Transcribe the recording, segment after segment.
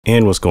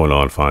And what's going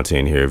on,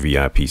 Fontaine here,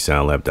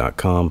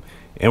 VIPSoundlab.com,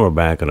 and we're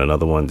back on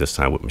another one, this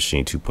time with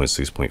Maschine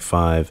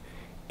 2.6.5.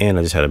 And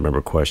I just had a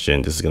member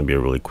question. This is going to be a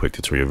really quick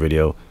tutorial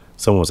video.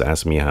 Someone was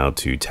asking me how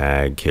to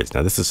tag kits.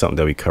 Now, this is something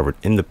that we covered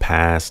in the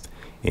past,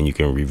 and you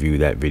can review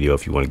that video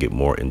if you want to get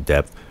more in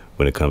depth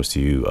when it comes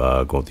to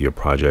going through your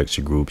projects,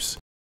 your groups,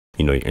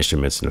 you know, your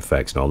instruments and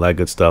effects and all that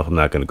good stuff. I'm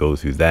not going to go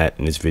through that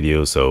in this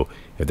video. So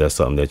if that's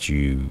something that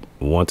you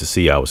want to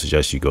see, I would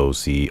suggest you go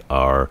see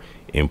our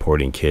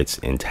importing kits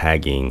and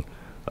tagging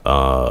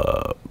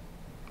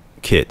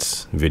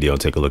kits video and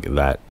take a look at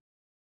that.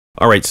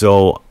 All right,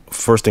 so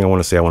first thing I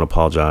want to say, I want to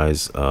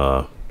apologize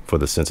for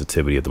the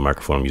sensitivity of the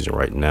microphone I'm using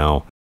right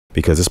now,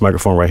 because this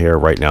microphone right here,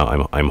 right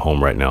now, I'm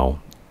home right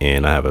now,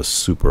 and I have a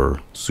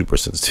super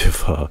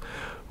sensitive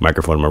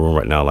microphone in my room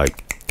right now.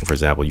 Like, for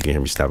example, you can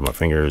hear me snapping my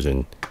fingers,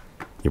 and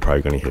you're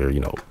probably going to hear, you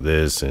know,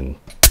 this, and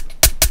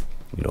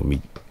you know,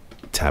 me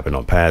tapping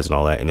on pads and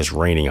all that. And it's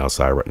raining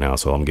outside right now,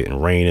 so I'm getting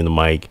rain in the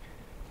mic.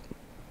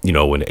 You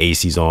know, when the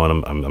AC's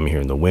on, I'm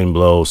hearing the wind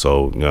blow.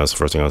 So, you know, that's the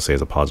first thing I'll say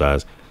is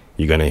apologize.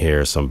 You're going to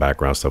hear some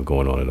background stuff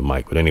going on in the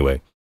mic. But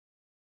anyway,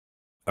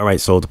 all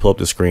right, so to pull up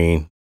the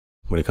screen,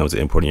 when it comes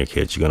to importing your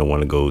kits, you're going to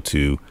want to go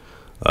to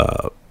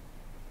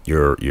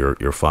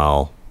your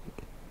file,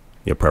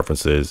 your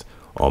preferences.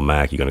 On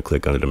Mac, you're going to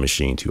click under the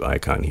Maschine 2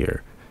 icon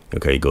here.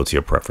 Okay, you go to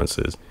your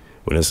preferences.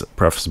 When this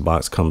preference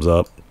box comes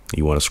up,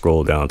 you want to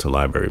scroll down to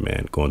library,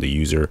 man. Go into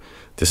user.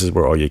 This is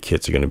where all your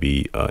kits are going to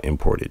be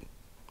imported.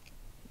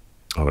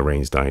 Oh, the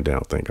rain's dying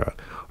down, thank God.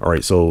 All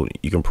right, so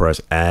you can press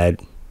add,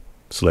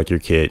 select your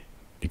kit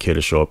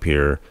will show up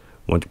here.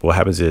 What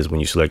happens is when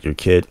you select your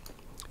kit,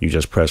 you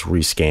just press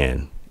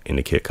rescan and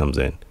the kit comes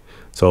in.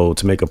 So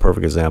to make a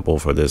perfect example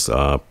for this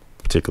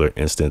particular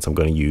instance, I'm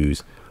going to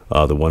use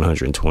the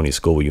 120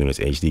 Scoville units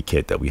HD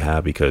kit that we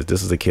have, because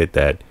this is a kit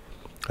that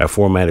I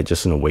formatted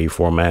just in a WAV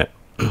format,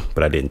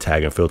 but I didn't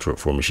tag and filter it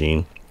for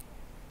Maschine.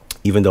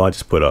 Even though I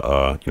just put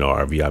a you know,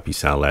 our VIP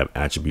Soundlab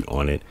attribute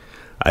on it,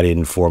 I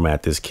didn't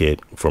format this kit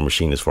for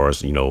Maschine as far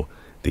as, you know,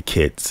 the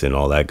kits and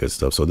all that good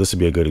stuff. So this would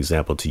be a good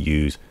example to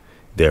use.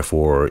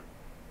 Therefore,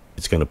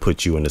 it's going to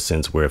put you in the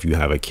sense where if you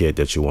have a kit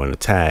that you want to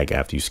tag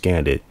after you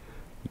scanned it,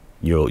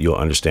 you'll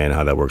understand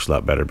how that works a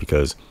lot better.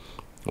 Because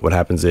what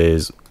happens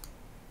is,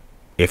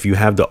 if you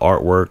have the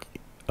artwork,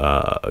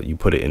 you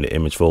put it in the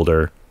image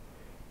folder,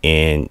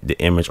 and the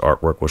image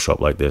artwork will show up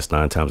like this.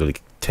 9 times out of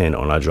 10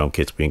 on our drum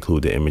kits, we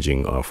include the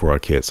imaging for our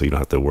kit, so you don't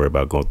have to worry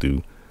about going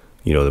through,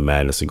 you know, the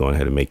madness of going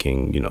ahead and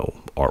making, you know,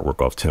 artwork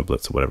off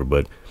templates or whatever.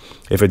 But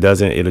if it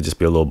doesn't, it'll just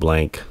be a little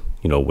blank,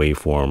 you know,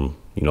 waveform,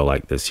 you know,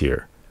 like this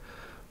here.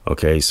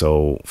 Okay,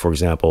 so for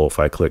example, if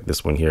I click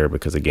this one here,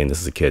 because again,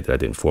 this is a kit that I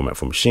didn't format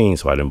for Maschine,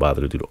 so I didn't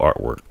bother to do the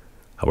artwork.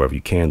 However,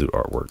 you can do the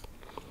artwork.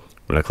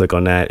 When I click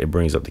on that, it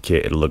brings up the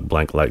kit. It'll look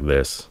blank like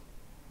this.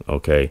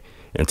 Okay,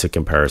 and to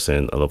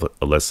comparison,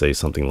 let's say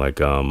something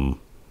like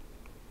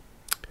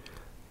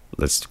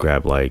let's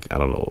grab, like, I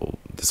don't know,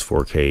 this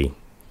 4K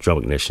drum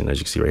ignition. As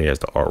you can see right here, has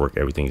the artwork,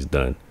 everything's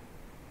done,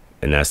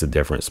 and that's the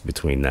difference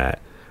between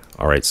that.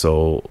 All right,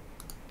 so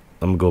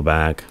I'm gonna go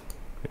back,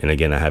 and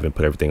again, I haven't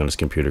put everything on this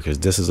computer because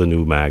this is a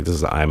new Mac. This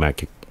is an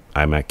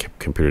iMac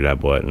computer that I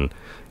bought, and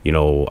you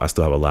know, I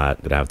still have a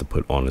lot that I have to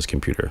put on this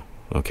computer.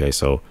 Okay,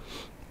 so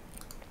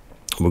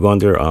we're going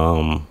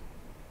to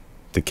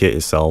the kit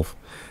itself.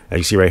 As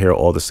you see right here,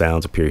 all the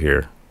sounds appear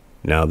here.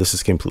 Now this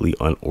is completely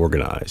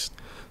unorganized.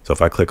 So if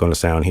I click on the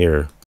sound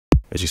here,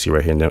 as you see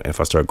right here, now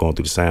if I start going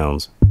through the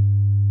sounds,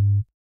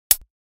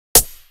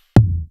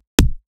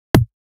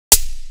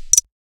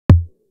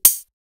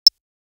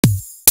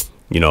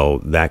 you know,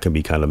 that can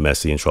be kind of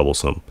messy and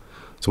troublesome.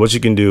 So what you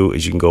can do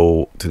is you can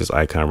go to this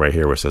icon right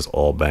here where it says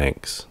all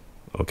banks.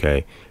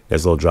 Okay,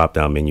 there's a little drop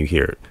down menu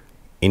here.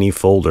 Any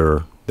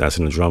folder that's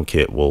in the drum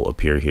kit will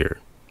appear here.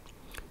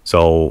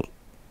 So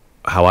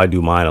how I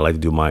do mine, I like to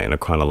do mine in a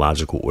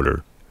chronological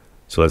order.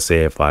 So let's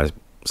say if I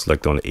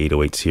select on the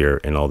 808s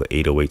here and all the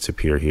 808s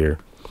appear here,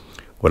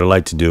 what I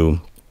like to do,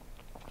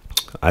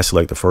 I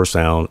select the first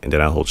sound and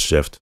then I hold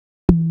shift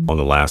on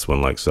the last one,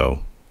 like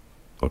so.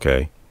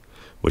 Okay,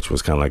 which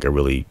was kind of like a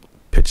really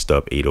pitched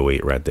up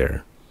 808 right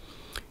there.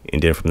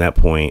 And then from that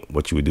point,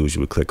 what you would do is you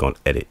would click on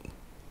edit.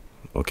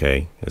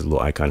 Okay, there's a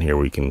little icon here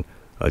where you can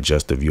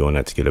adjust the view on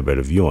that to get a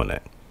better view on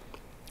that.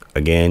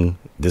 Again,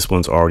 this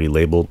one's already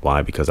labeled.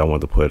 Why? Because I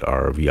want to put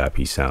our VIP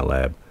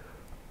Soundlab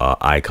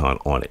icon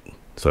on it,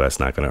 so that's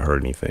not going to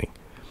hurt anything.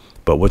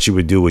 But what you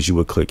would do is you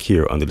would click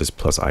here under this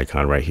plus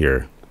icon right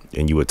here,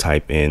 and you would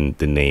type in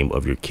the name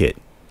of your kit.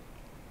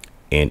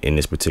 And in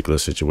this particular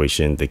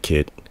situation, the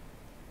kit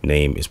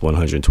name is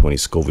 120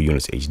 Scoville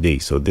units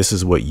HD. So this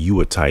is what you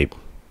would type.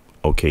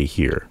 Okay,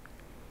 here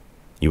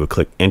you would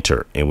click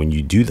enter, and when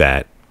you do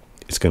that,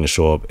 it's going to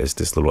show up as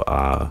this little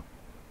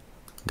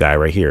guy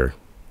right here.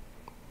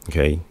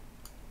 Okay,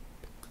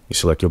 you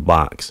select your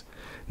box.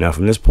 Now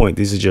from this point,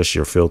 these are just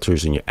your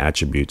filters and your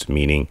attributes,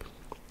 meaning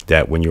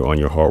that when you're on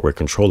your hardware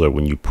controller,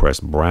 when you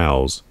press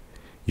browse,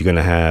 you're going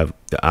to have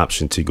the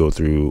option to go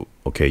through,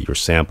 okay, your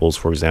samples,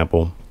 for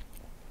example,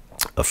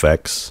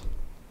 effects,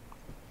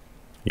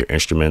 your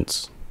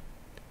instruments,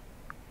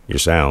 your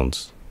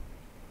sounds,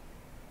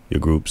 your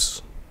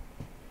groups,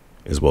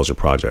 as well as your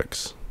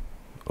projects.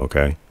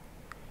 Okay.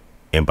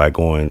 And by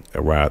going,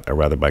 or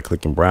rather by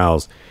clicking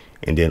browse,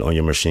 and then on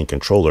your machine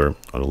controller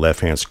on the left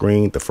hand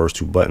screen, the first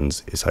two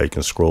buttons is how you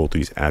can scroll through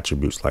these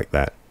attributes like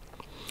that.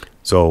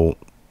 So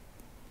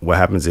what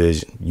happens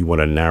is you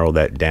want to narrow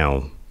that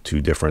down to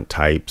different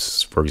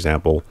types, for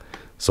example.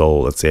 So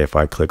let's say if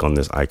I click on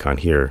this icon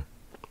here,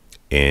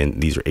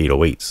 and these are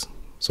 808s.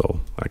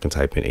 So I can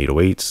type in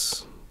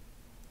 808s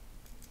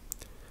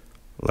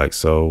like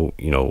so,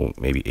 you know,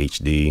 maybe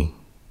HD,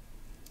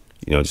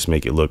 you know, just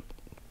make it look,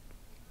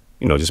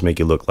 you know, just make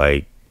it look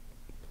like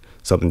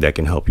something that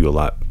can help you a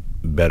lot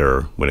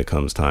better when it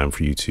comes time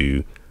for you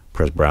to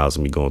press browse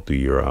and be going through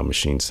your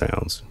machine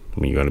sounds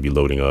when you're going to be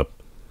loading up,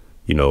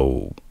 you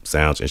know,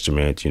 sounds,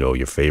 instruments, you know,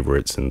 your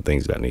favorites and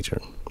things of that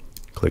nature.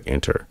 Click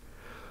enter.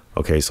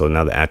 Okay, so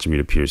now the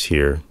attribute appears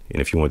here,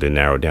 and if you want to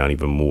narrow it down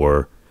even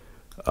more,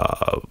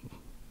 I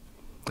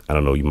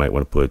don't know, you might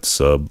want to put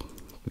sub,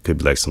 it could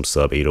be like some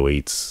sub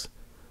 808s,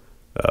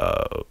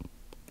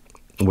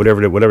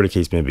 whatever the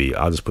case may be.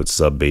 I'll just put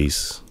sub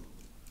bass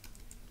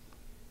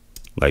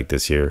like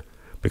this here,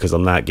 because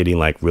I'm not getting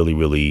like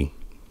really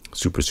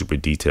super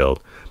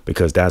detailed,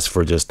 because that's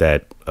for just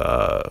that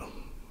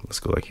let's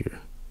go like here,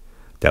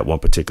 that one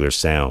particular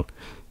sound.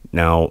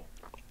 Now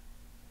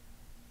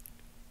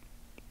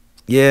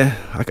yeah,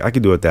 I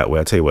could do it that way.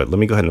 I'll tell you what, let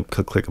me go ahead and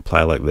click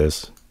apply like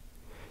this,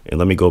 and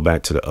let me go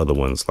back to the other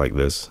ones like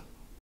this.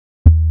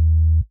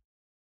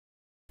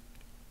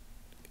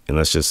 And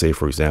let's just say,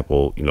 for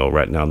example, you know,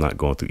 right now I'm not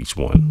going through each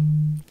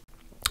one.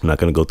 I'm not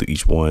going to go through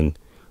each one.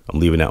 I'm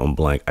leaving that one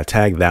blank. I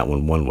tagged that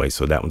one way,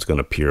 so that one's going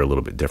to appear a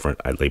little bit different.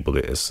 I labeled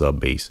it as sub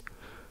bass.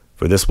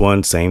 For this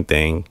one, same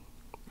thing.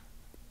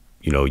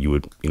 You know, you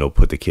would, you know,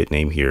 put the kit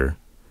name here.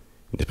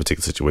 In this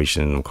particular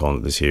situation, I'm calling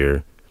it this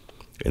here.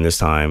 And this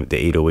time,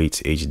 the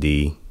 808s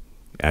HD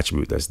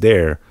attribute that's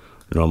there,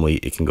 normally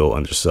it can go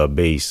under sub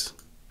bass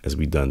as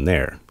we done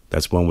there.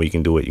 That's one way you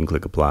can do it. You can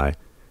click apply.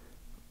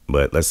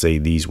 But let's say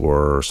these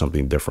were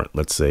something different.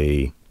 Let's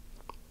say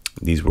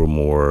these were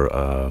more,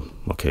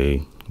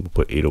 okay, we'll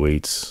put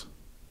 808s.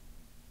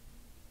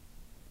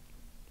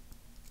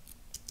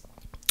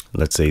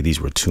 Let's say these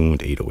were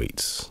tuned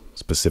 808s,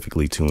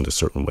 specifically tuned a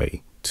certain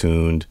way,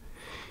 tuned.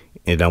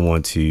 And I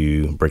want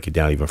to break it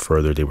down even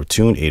further. They were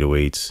tuned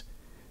 808s.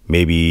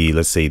 Maybe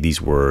let's say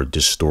these were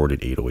distorted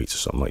 808s or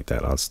something like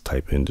that. I'll just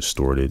type in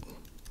distorted.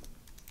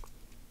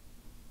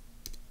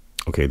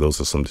 Okay,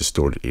 those are some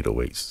distorted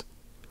 808s.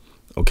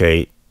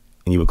 Okay,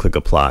 and you would click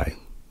apply.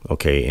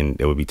 Okay, and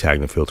it would be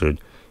tagged and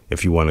filtered.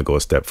 If you want to go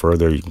a step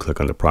further, you can click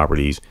on the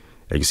properties.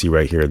 As you can see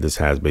right here, this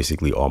has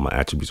basically all my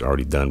attributes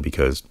already done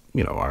because,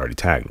 you know, I already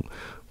tagged them.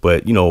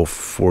 But, you know,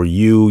 for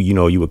you, you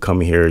know, you would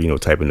come here, you know,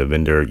 type in the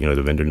vendor, you know,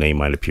 the vendor name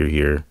might appear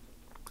here.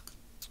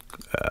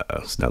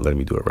 It's not letting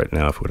me do it right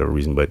now for whatever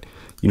reason, but,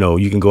 you know,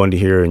 you can go into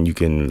here and you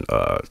can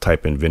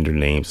type in vendor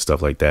names,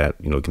 stuff like that.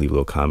 You know, you can leave a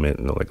little comment,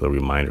 you know, like a little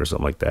reminder or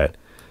something like that.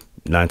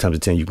 9 times out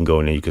of 10, you can go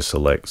in and you can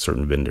select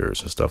certain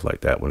vendors and stuff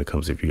like that when it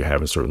comes to if you're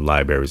having certain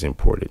libraries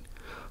imported.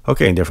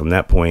 Okay, and then from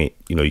that point,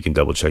 you know, you can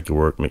double check your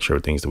work, make sure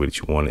everything's the way that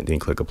you want it, then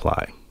click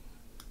apply.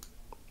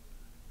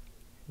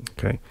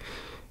 Okay,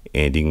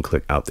 and you can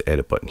click out the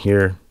edit button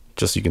here,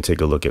 just so you can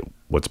take a look at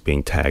what's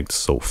being tagged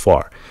so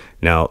far.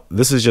 Now,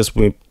 this is just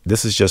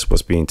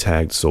what's being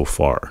tagged so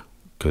far,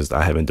 because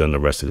I haven't done the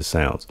rest of the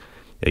sounds.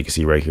 You can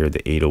see right here, the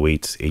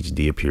 808s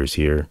HD appears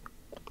here.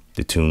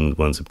 The tuned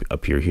ones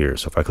appear here.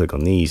 So if I click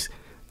on these,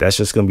 that's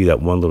just going to be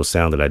that one little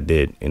sound that I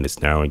did, and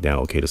it's narrowing down,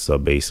 okay, to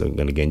sub bass. And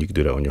then again, you can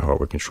do that on your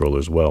hardware controller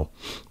as well.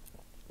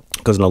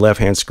 Because on the left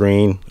hand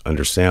screen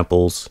under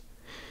samples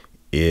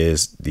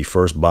is the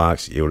first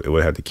box. It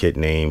would have the kit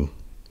name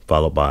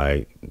followed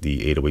by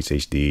the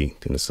 808s HD,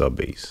 then the sub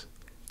bass.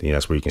 Then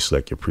that's where you can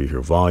select your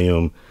prehear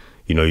volume.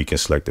 You know, you can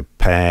select the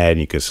pad,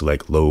 you can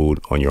select load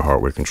on your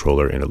hardware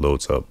controller, and it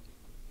loads up,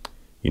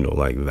 you know,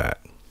 like that.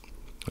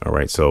 All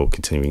right, so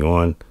continuing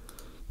on.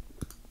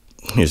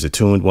 Here's the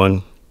tuned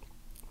one.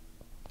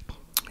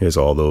 Here's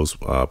all those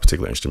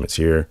particular instruments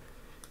here,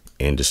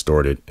 and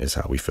distorted is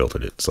how we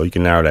filtered it. So you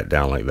can narrow that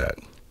down like that.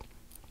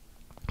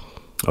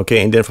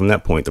 Okay, and then from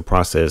that point, the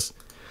process,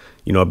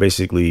 you know,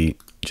 basically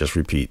just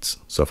repeats.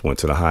 So if I went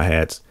to the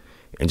hi-hats,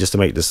 and just to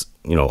make this,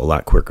 you know, a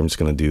lot quicker, I'm just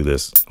going to do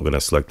this. I'm going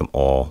to select them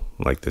all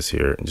like this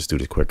here and just do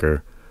this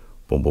quicker.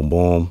 Boom, boom,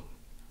 boom.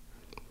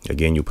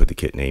 Again, you put the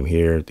kit name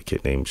here. The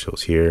kit name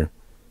shows here.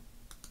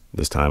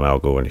 This time I'll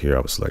go in here.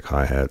 I'll select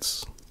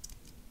hi-hats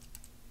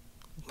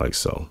like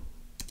so.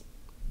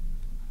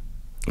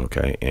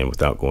 Okay, and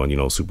without going, you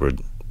know, super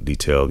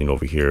detailed, you know,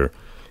 over here,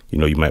 you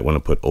know, you might want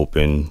to put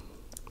open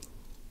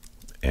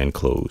and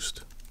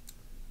closed,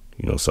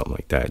 you know, something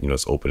like that. You know,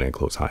 it's open and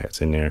closed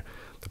hi-hats in there.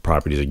 The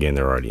properties, again,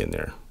 they're already in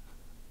there.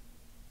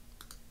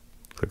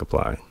 Click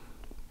apply.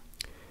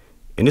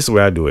 And this is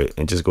where I do it,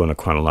 and just go in a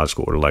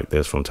chronological order like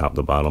this from top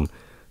to bottom.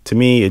 To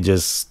me, it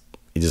just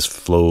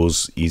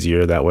flows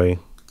easier that way.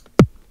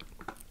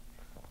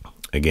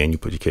 Again, you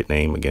put your kit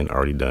name, again,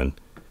 already done.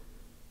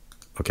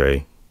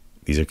 Okay,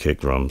 these are kick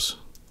drums.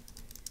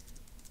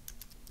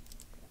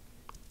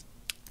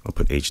 I'll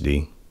put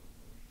HD.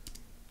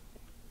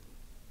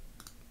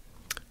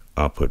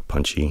 I'll put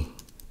punchy.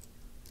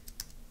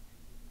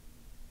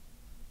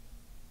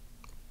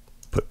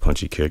 Put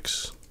punchy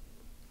kicks.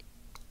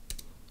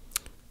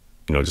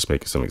 You know, just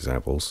making some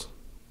examples.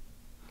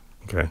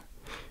 Okay.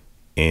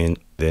 And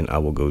then I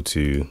will go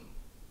to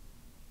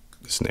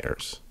the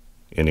snares.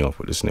 Ending off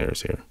with the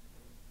snares here.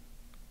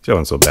 That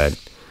wasn't so bad.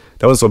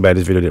 That wasn't so bad.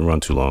 This video didn't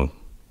run too long.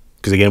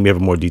 Because again, we have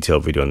a more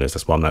detailed video on this.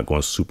 That's why I'm not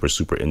going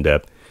super in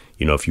depth.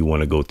 You know, if you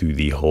want to go through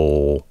the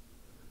whole,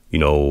 you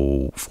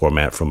know,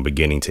 format from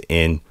beginning to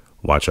end,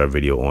 watch our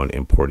video on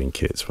importing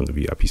kits from the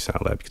VIP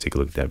Soundlab. You can take a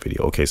look at that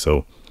video. Okay,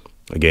 so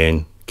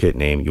again, kit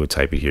name, you would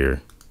type it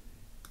here.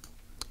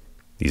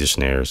 These are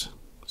snares.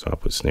 So I'll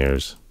put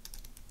snares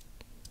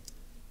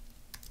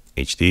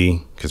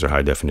HD because they're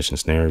high definition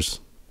snares.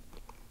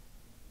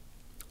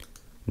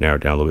 Narrow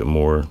it down a little bit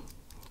more.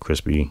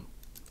 Crispy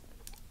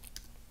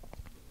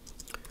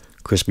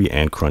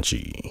and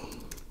crunchy.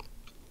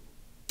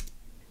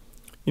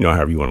 You know,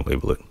 however you want to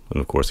label it. And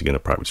of course, again, the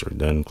properties are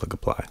done. Click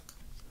apply.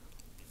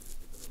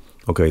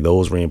 Okay,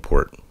 those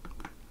re-import.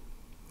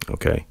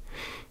 Okay,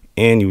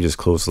 and you just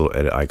close the little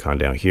edit icon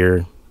down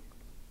here.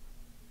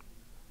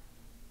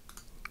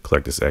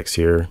 Click this X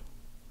here.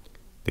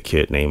 The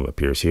kit name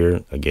appears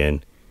here.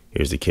 Again,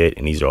 here's the kit,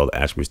 and these are all the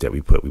attributes that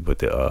we put. We put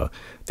the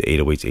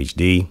 808s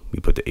HD. We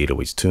put the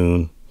 808s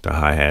tune, the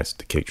hi-hats,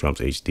 the kick drums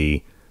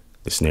HD,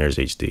 the snares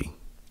HD.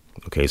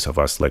 Okay, so if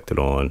I selected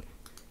on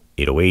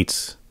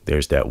 808s,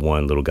 there's that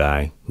one little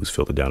guy who's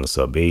filtered down the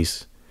sub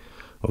bass.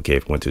 Okay,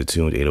 if I went to the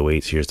tuned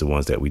 808s, here's the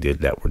ones that we did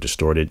that were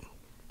distorted.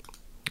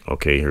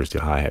 Okay, here's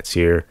the hi-hats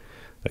here.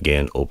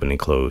 Again, open and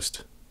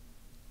closed.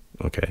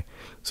 Okay,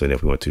 so then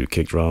if we went to the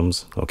kick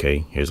drums,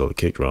 okay, here's all the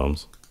kick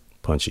drums,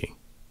 punchy.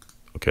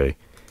 Okay,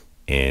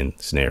 and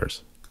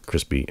snares,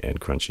 crispy and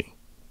crunchy.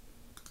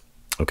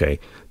 Okay,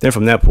 then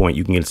from that point,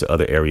 you can get into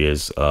other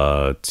areas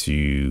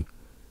to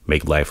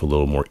make life a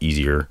little more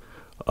easier.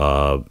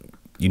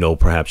 You know,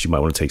 perhaps you might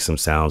want to take some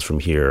sounds from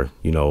here,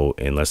 you know,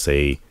 and let's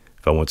say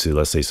if I went to,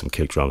 let's say, some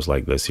kick drums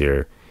like this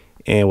here,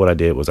 and what I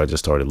did was I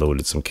just started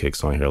loaded some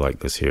kicks on here like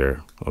this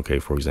here. Okay,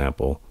 for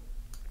example,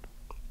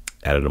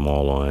 added them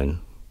all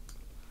on.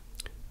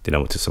 Then I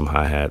went to some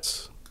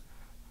hi-hats.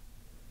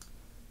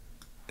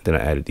 Then I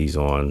added these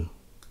on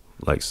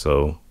like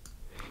so.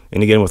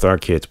 And again, with our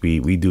kits,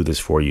 we do this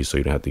for you so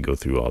you don't have to go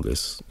through all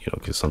this, you know,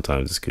 because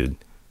sometimes this could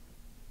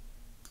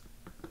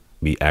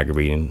be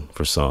aggravating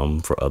for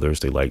some. For others,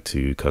 they like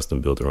to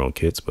custom build their own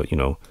kits, but you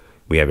know,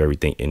 we have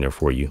everything in there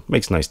for you.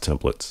 Makes nice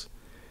templates.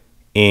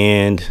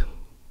 And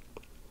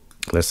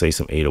let's say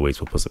some 808s.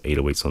 We'll put some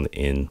 808s on the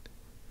end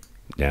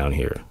down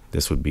here.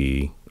 This would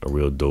be a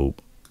real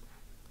dope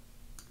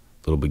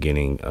little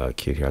beginning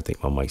kit here. I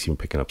think my mic's even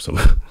picking up some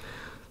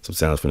some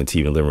sounds from the TV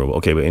in the living room.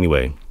 Okay, but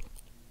anyway,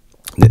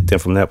 then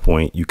from that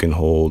point, you can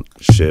hold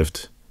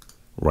Shift,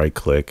 right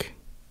click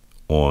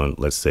on,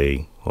 let's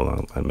say, hold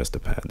on, I missed the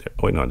pad there.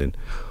 Oh, wait, no, I didn't.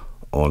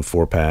 On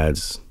 4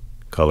 pads,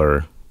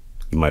 color,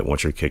 you might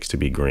want your kicks to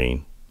be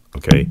green.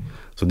 Okay,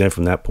 so then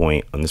from that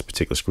point on this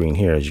particular screen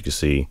here, as you can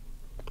see,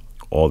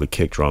 all the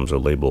kick drums are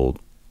labeled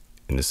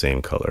in the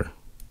same color.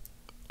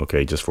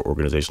 Okay, just for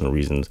organizational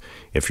reasons.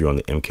 If you're on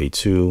the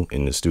MK2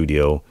 in the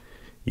studio,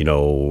 you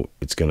know,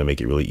 it's going to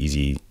make it really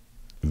easy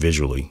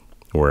visually.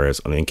 Whereas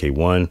on the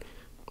MK1,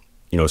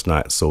 you know, it's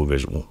not so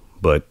visual,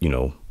 but you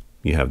know,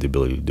 you have the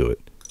ability to do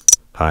it.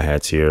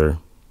 Hi-hats here,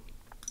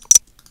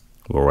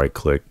 we'll right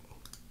click.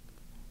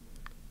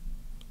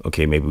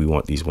 Okay, maybe we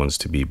want these ones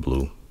to be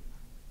blue.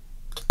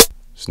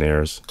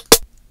 Snares,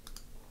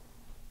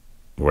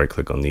 we'll right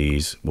click on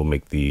these. We'll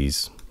make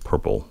these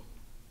purple.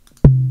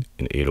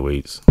 In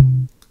 808s,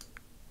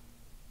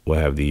 we'll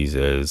have these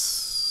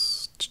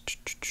as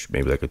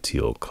maybe like a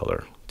teal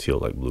color, teal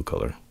like blue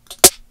color.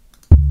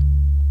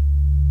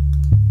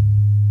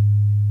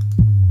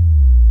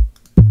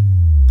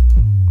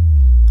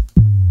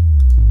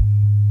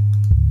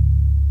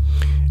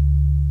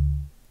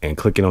 And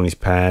clicking on these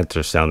pads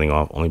are sounding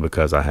off only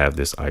because I have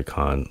this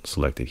icon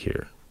selected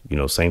here. You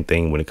know, same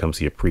thing when it comes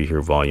to your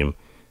pre-hear volume.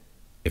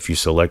 If you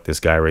select this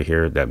guy right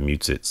here, that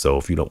mutes it. So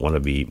if you don't want to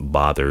be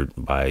bothered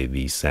by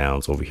these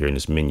sounds over here in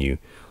this menu,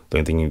 the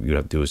only thing you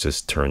have to do is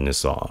just turn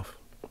this off.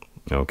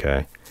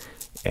 Okay,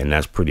 and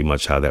that's pretty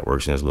much how that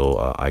works. And there's a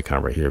little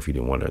icon right here if you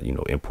didn't want to, you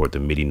know, import the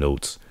MIDI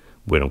notes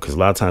with them, because a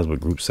lot of times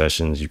with group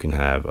sessions you can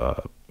have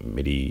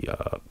MIDI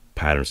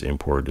patterns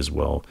imported as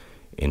well.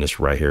 And this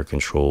right here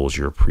controls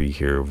your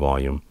pre-hear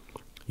volume.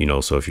 You know,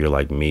 so if you're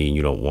like me,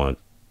 you don't want,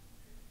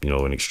 you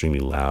know, an extremely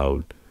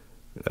loud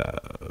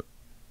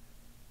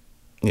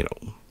you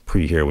know,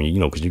 pre-hear when you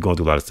know, because you're going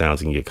through a lot of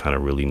sounds and you get kind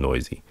of really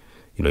noisy.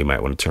 You know, you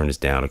might want to turn this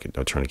down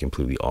or turn it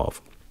completely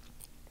off.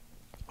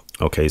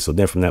 Okay, so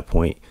then from that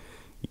point,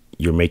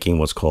 you're making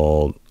what's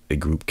called a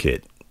group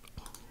kit.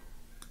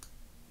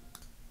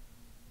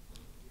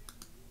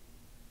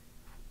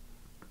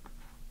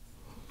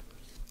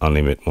 I'll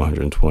name it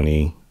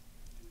 120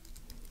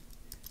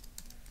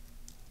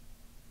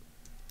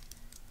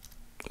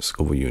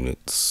 Scoville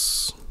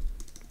units.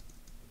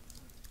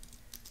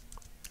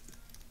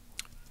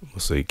 We'll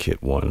say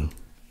kit 1,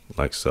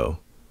 like so.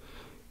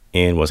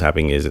 And what's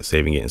happening is it's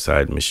saving it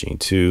inside machine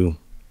 2,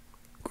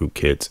 group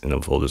kits, and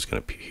the folder is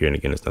going to appear here. And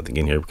again, there's nothing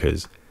in here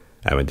because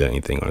I haven't done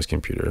anything on this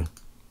computer.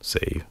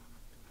 Save.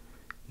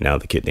 Now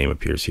the kit name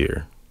appears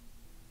here.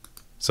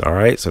 So, all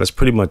right, so that's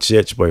pretty much it.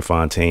 It's your boy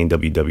Fontaine,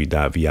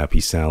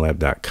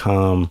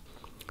 www.vipsoundlab.com,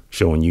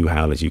 showing you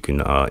how that you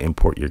can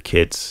import your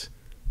kits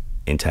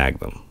and tag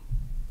them.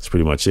 That's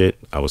pretty much it.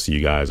 I will see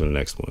you guys on the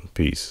next one.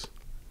 Peace.